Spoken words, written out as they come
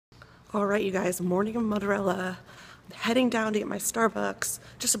Alright you guys, morning of Mudderella. I'm heading down to get my Starbucks,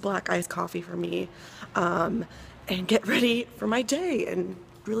 just a black iced coffee for me, and get ready for my day and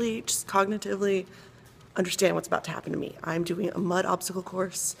really just cognitively understand what's about to happen to me. I'm doing a mud obstacle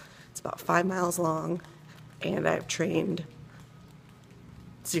course. It's about 5 miles long, and I've trained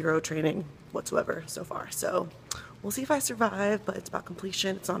zero training whatsoever so far. So we'll see if I survive, but it's about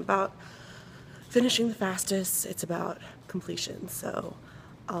completion. It's not about finishing the fastest, it's about completion. So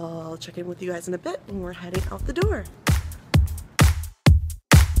I'll check in with you guys in a bit when we're heading out the door.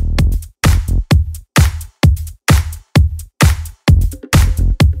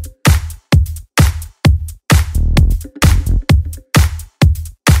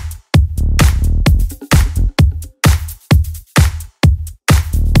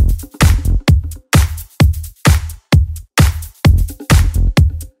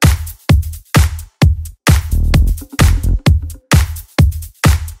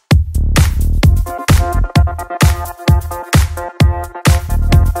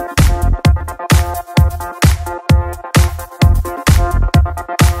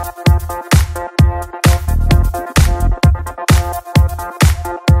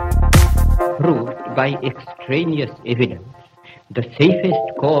 Proved by extraneous evidence, the safest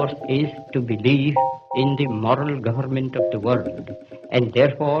course is to believe in the moral government of the world, and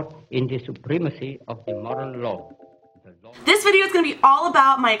therefore in the supremacy of the moral law. This video is going to be all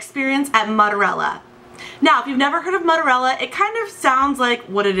about my experience at Mudderella. Now, if you've never heard of Mudderella, it kind of sounds like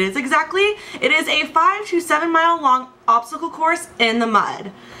what it is exactly. It is a 5 to 7 mile long obstacle course in the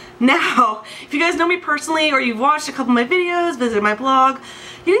mud. Now, if you guys know me personally or you've watched a couple of my videos, visited my blog,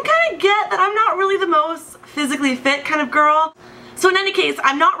 you can kind of get that I'm not really the most physically fit kind of girl. So in any case,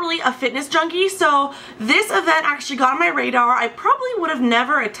 I'm not really a fitness junkie, so this event actually got on my radar. I probably would have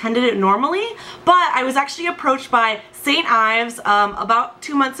never attended it normally, but I was actually approached by St. Ives about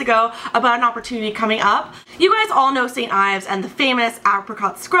 2 months ago about an opportunity coming up. You guys all know St. Ives and the famous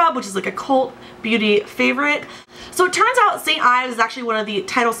apricot scrub, which is like a cult beauty favorite. So it turns out St. Ives is actually one of the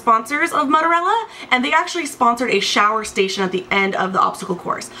title sponsors of Mudderella, and they actually sponsored a shower station at the end of the obstacle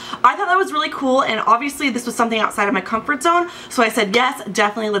course. I thought that was really cool, and obviously this was something outside of my comfort zone, so I said yes,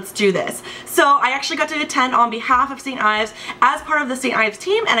 definitely let's do this. So I actually got to attend on behalf of St. Ives as part of the St. Ives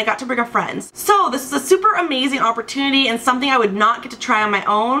team, and I got to bring a friend. So this is a super amazing opportunity and something I would not get to try on my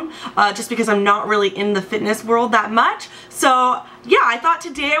own, just because I'm not really in the fitness world that much. So yeah, I thought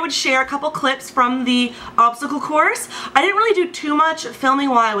today I would share a couple clips from the obstacle course. I didn't really do too much filming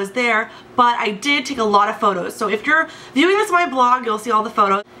while I was there, but I did take a lot of photos. So if you're viewing this on my blog, you'll see all the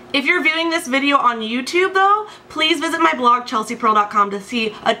photos. If you're viewing this video on YouTube though, please visit my blog, chelseapearl.com, to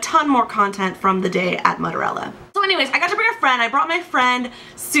see a ton more content from the day at Mudderella. So anyways, I got to bring a friend. I brought my friend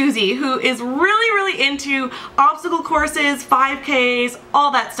Susie, who is really into obstacle courses, 5Ks,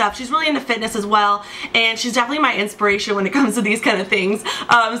 all that stuff. She's really into fitness as well, and she's definitely my inspiration when it comes to these kind of things.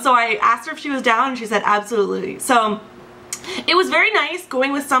 So I asked her if she was down, and she said absolutely. So it was very nice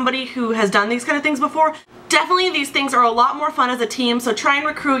going with somebody who has done these kind of things before. Definitely these things are a lot more fun as a team, so try and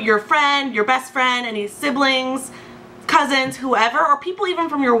recruit your friend, your best friend, any siblings, cousins, whoever, or people even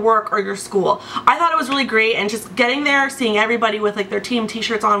from your work or your school. I thought it was really great, and just getting there, seeing everybody with like their team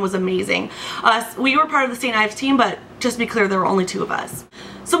t-shirts on was amazing. We were part of the St. Ives team, but just to be clear, there were only 2 of us.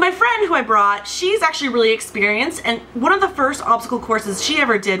 So my friend who I brought, she's actually really experienced, and one of the first obstacle courses she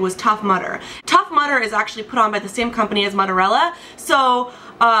ever did was Tough Mudder. Tough Mudder is actually put on by the same company as Mudderella, so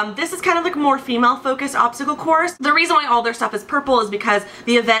this is kind of like a more female-focused obstacle course. The reason why all their stuff is purple is because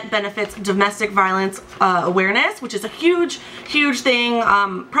the event benefits domestic violence awareness, which is a huge thing,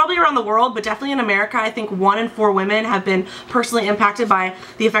 probably around the world, but definitely in America. I think 1 in 4 women have been personally impacted by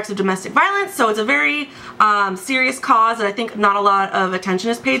the effects of domestic violence, so it's a very serious cause that I think not a lot of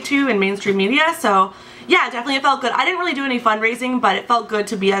attention is paid to in mainstream media. So yeah, definitely it felt good. I didn't really do any fundraising, but it felt good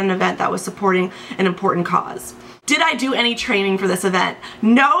to be at an event that was supporting an important cause. Did I do any training for this event?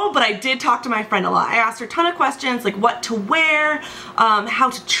 No, but I did talk to my friend a lot. I asked her a ton of questions, like what to wear, how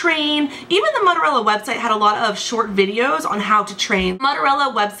to train. Even the Mudderella website had a lot of short videos on how to train.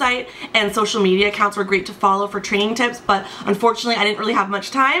 Mudderella website and social media accounts were great to follow for training tips, but unfortunately I didn't really have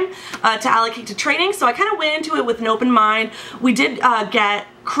much time to allocate to training, so I kind of went into it with an open mind. We did get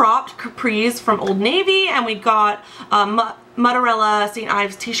cropped capris from Old Navy, and we got Mudderella St.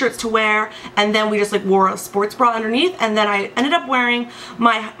 Ives t-shirts to wear, and then we just like wore a sports bra underneath, and then I ended up wearing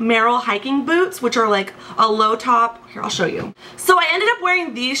my Merrill hiking boots, which are like a low top Here, I'll show you. So I ended up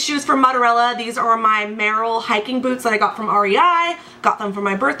wearing these shoes from Mudderella. These are my Merrill hiking boots that I got from REI. Got them for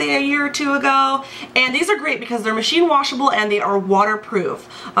my birthday a year or two ago. And these are great because they're machine washable and they are waterproof.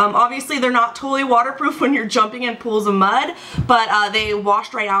 Obviously they're not totally waterproof when you're jumping in pools of mud, but they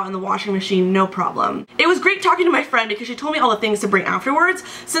washed right out in the washing machine, no problem. It was great talking to my friend because she told me all the things to bring afterwards.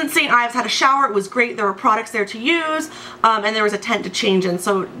 Since St. Ives had a shower, it was great. There were products there to use, and there was a tent to change in.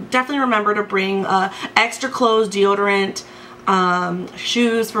 So definitely remember to bring extra clothes, deodorant,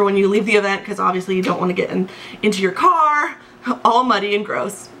 shoes for when you leave the event, because obviously you don't want to get into your car all muddy and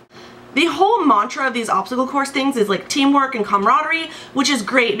gross. The whole mantra of these obstacle course things is like teamwork and camaraderie, which is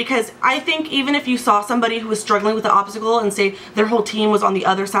great because I think even if you saw somebody who was struggling with the obstacle and say their whole team was on the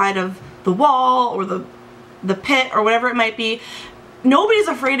other side of the wall or the pit or whatever it might be, nobody's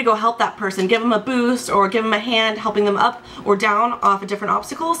afraid to go help that person, give them a boost or give them a hand helping them up or down off a different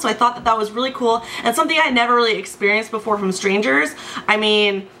obstacle. So I thought that that was really cool and something I never really experienced before from strangers. I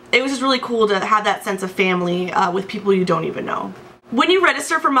mean, it was just really cool to have that sense of family with people you don't even know. When you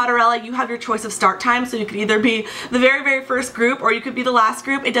register for Mudderella, you have your choice of start time, so you could either be the very first group or you could be the last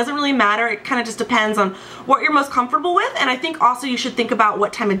group. It doesn't really matter. It kind of just depends on what you're most comfortable with, and I think also you should think about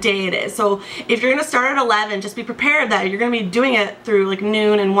what time of day it is. So if you're going to start at 11, just be prepared that you're going to be doing it through like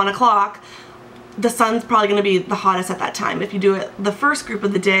noon and 1 o'clock. The sun's probably going to be the hottest at that time. If you do it the first group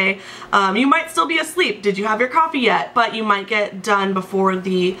of the day, you might still be asleep. Did you have your coffee yet? But you might get done before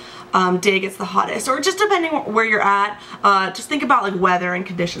the day gets the hottest, or just depending where you're at. Just think about like weather and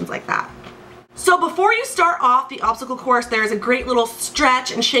conditions like that. So before you start off the obstacle course, there's a great little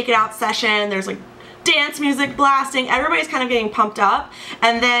stretch and shake it out session. There's like dance music blasting, everybody's kind of getting pumped up,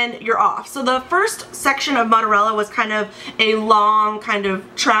 and then you're off. So the first section of Mudderella was kind of a long kind of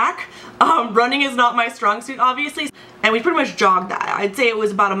track. Running is not my strong suit, obviously, and we pretty much jogged that. I'd say it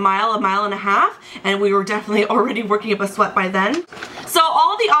was about a mile and a half, and we were definitely already working up a sweat by then. So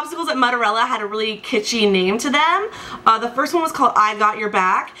all of the obstacles at Mudderella had a really kitschy name to them. The first one was called I Got Your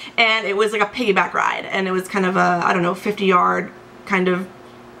Back, and it was like a piggyback ride, and it was kind of a, I don't know, 50-yard kind of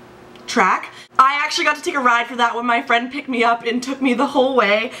track. I actually got to take a ride for that when my friend picked me up and took me the whole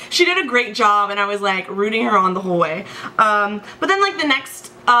way. She did a great job and I was like rooting her on the whole way. But then like the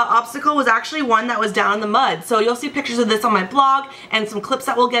next obstacle was actually one that was down in the mud. So you'll see pictures of this on my blog and some clips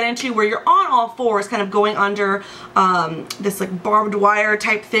that we'll get into where you're on all fours kind of going under this like barbed wire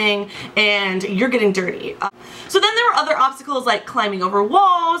type thing and you're getting dirty. So then there were other obstacles like climbing over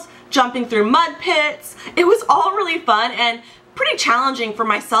walls, jumping through mud pits. It was all really fun and pretty challenging for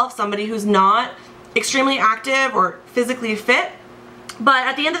myself, somebody who's not extremely active or physically fit. But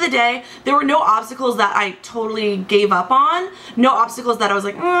at the end of the day, there were no obstacles that I totally gave up on. No obstacles that I was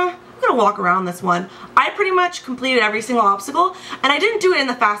like, I'm gonna walk around this one. I pretty much completed every single obstacle, and I didn't do it in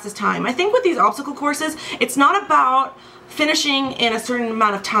the fastest time. I think with these obstacle courses, it's not about finishing in a certain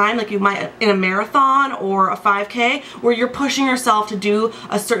amount of time like you might in a marathon or a 5K where you're pushing yourself to do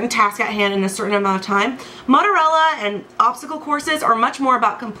a certain task at hand in a certain amount of time. Mudderella and obstacle courses are much more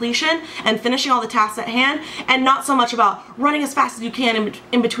about completion and finishing all the tasks at hand, and not so much about running as fast as you can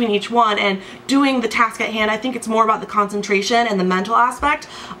in between each one and doing the task at hand. I think it's more about the concentration and the mental aspect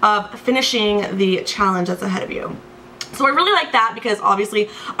of finishing the challenge that's ahead of you. So I really like that because obviously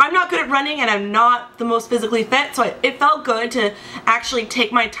I'm not good at running and I'm not the most physically fit, so it felt good to actually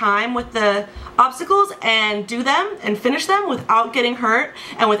take my time with the obstacles and do them and finish them without getting hurt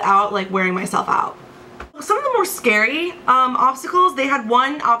and without like wearing myself out. Some of the more scary obstacles, they had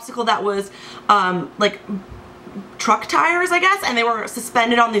one obstacle that was like truck tires, I guess, and they were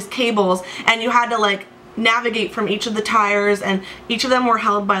suspended on these cables and you had to like navigate from each of the tires, and each of them were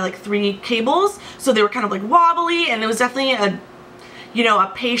held by like 3 cables, so they were kind of like wobbly, and it was definitely a, you know, a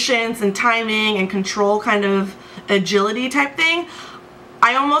patience and timing and control kind of agility type thing.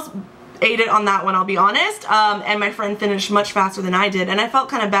 I almost ate it on that one, I'll be honest, and my friend finished much faster than I did, and I felt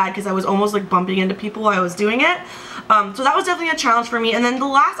kind of bad because I was almost like bumping into people while I was doing it. So that was definitely a challenge for me. And then the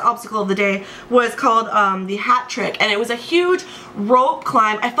last obstacle of the day was called the hat trick, and it was a huge rope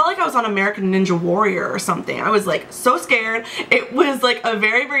climb. I felt like I was on American Ninja Warrior or something. I was like so scared. It was like a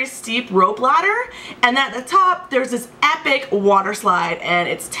very steep rope ladder, and at the top there's this epic water slide, and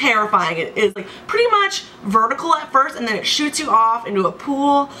it's terrifying. It is like pretty much vertical at first, and then it shoots you off into a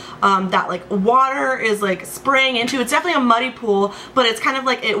pool that like water is like spraying into. It's definitely a muddy pool, but it's kind of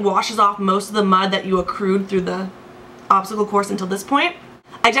like it washes off most of the mud that you accrued through the obstacle course until this point.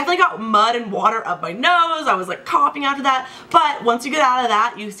 I definitely got mud and water up my nose. I was like coughing after that, but once you get out of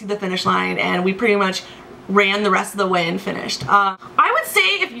that, you see the finish line, and we pretty much ran the rest of the way and finished. I would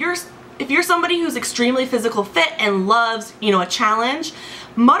say if you're somebody who's extremely physical fit and loves, you know, a challenge,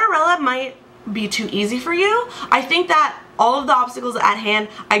 Mudderella might be too easy for you. I think that all of the obstacles at hand,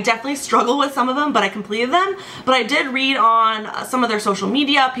 I definitely struggle with some of them, but I completed them. But I did read on some of their social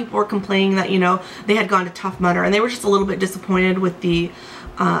media, people were complaining that, you know, they had gone to Tough Mudder and they were just a little bit disappointed with the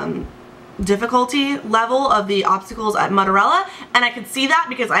difficulty level of the obstacles at Mudderella. And I could see that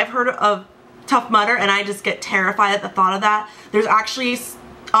because I've heard of Tough Mudder and I just get terrified at the thought of that. There's actually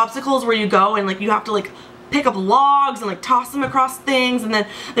obstacles where you go and like you have to like pick up logs and like toss them across things, and then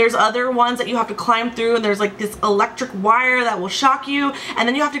there's other ones that you have to climb through and there's like this electric wire that will shock you, and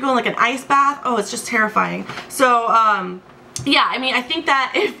then you have to go in like an ice bath. Oh, it's just terrifying. So yeah, I mean, I think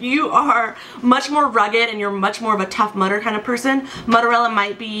that if you are much more rugged and you're much more of a Tough Mudder kind of person, Mudderella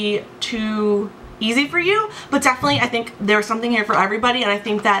might be too easy for you, but definitely I think there's something here for everybody. And I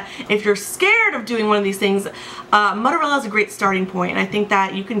think that if you're scared of doing one of these things, Mudderella is a great starting point, and I think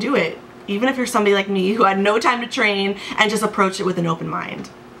that you can do it even if you're somebody like me who had no time to train and just approached it with an open mind.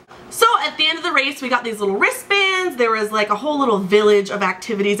 So at the end of the race, we got these little wristbands. There was like a whole little village of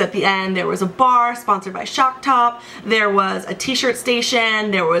activities at the end. There was a bar sponsored by Shock Top. There was a t-shirt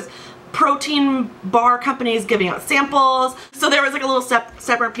station. There was protein bar companies giving out samples. So there was like a little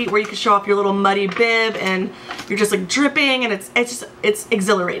separate peak where you could show off your little muddy bib and you're just like dripping, and it's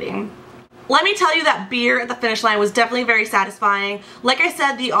exhilarating. Let me tell you that beer at the finish line was definitely very satisfying. Like I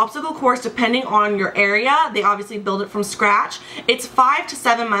said, the obstacle course, depending on your area, they obviously build it from scratch. It's 5 to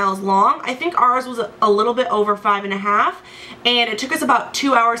 7 miles long. I think ours was a little bit over 5.5, and it took us about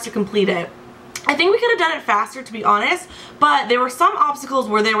 2 hours to complete it. I think we could have done it faster, to be honest, but there were some obstacles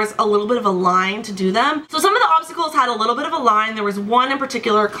where there was a little bit of a line to do them. So some of the obstacles had a little bit of a line. There was one in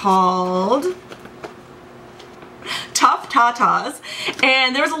particular called Tough Tatas,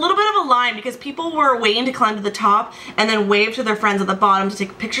 and there was a little bit of a line because people were waiting to climb to the top and then wave to their friends at the bottom to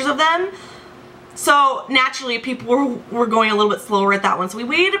take pictures of them. So naturally people were going a little bit slower at that one. So we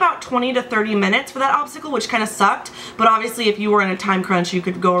waited about 20 to 30 minutes for that obstacle, which kind of sucked, but obviously if you were in a time crunch you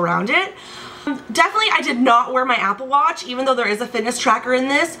could go around it. Definitely I did not wear my Apple Watch, even though there is a fitness tracker in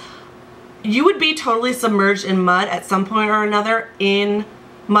this. You would be totally submerged in mud at some point or another in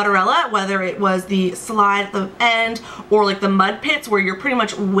Mudderella, whether it was the slide at the end or like the mud pits where you're pretty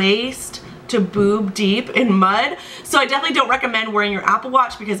much waist to boob deep in mud. So I definitely don't recommend wearing your Apple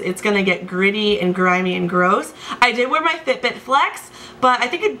Watch because it's gonna get gritty and grimy and gross. I did wear my Fitbit Flex, but I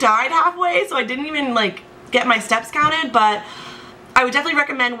think it died halfway, so I didn't even like get my steps counted. But I would definitely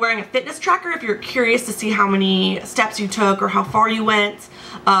recommend wearing a fitness tracker if you're curious to see how many steps you took or how far you went.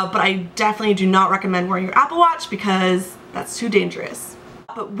 But I definitely do not recommend wearing your Apple Watch because that's too dangerous.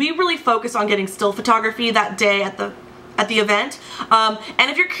 But we really focused on getting still photography that day at the event. And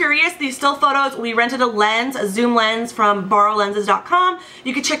if you're curious, these still photos, we rented a lens, a zoom lens from borrowlenses.com.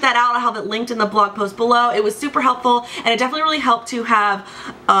 You can check that out. I'll have it linked in the blog post below. It was super helpful, and it definitely really helped to have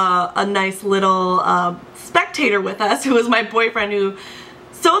a nice little spectator with us, who was my boyfriend, who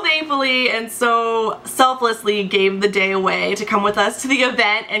so thankfully and so selflessly gave the day away to come with us to the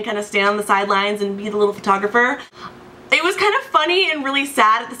event and kind of stand on the sidelines and be the little photographer. It was kind of funny and really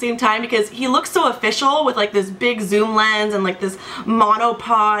sad at the same time because he looks so official with like this big zoom lens and like this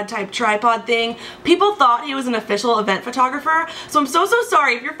monopod type tripod thing. People thought he was an official event photographer. So I'm so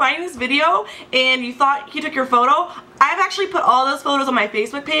sorry if you're finding this video and you thought he took your photo. I've actually put all those photos on my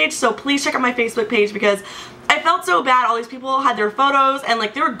Facebook page, so please check out my Facebook page because I felt so bad. All these people had their photos and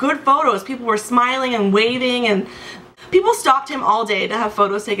like they were good photos. People were smiling and waving, and people stopped him all day to have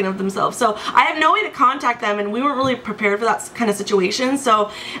photos taken of themselves. So I have no way to contact them, and we weren't really prepared for that kind of situation.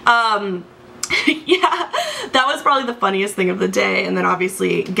 So yeah, that was probably the funniest thing of the day. And then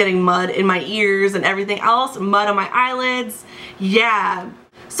obviously getting mud in my ears and everything else, mud on my eyelids. Yeah.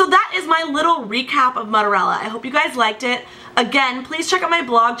 So that is my little recap of Mudderella. I hope you guys liked it. Again, please check out my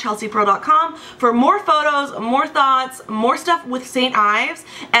blog, chelseapro.com, for more photos, more thoughts, more stuff with St. Ives,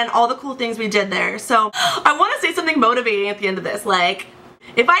 and all the cool things we did there. So I want to say something motivating at the end of this, like,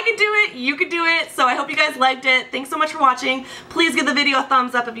 if I could do it, you could do it. So I hope you guys liked it. Thanks so much for watching. Please give the video a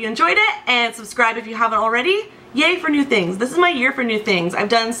thumbs up if you enjoyed it, and subscribe if you haven't already. Yay for new things. This is my year for new things. I've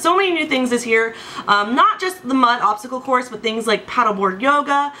done so many new things this year. Not just the mud obstacle course, but things like paddleboard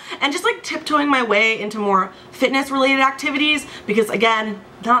yoga and just like tiptoeing my way into more fitness related activities because, again,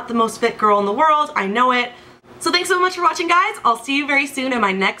 not the most fit girl in the world. I know it. So thanks so much for watching, guys. I'll see you very soon in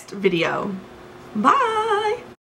my next video. Bye!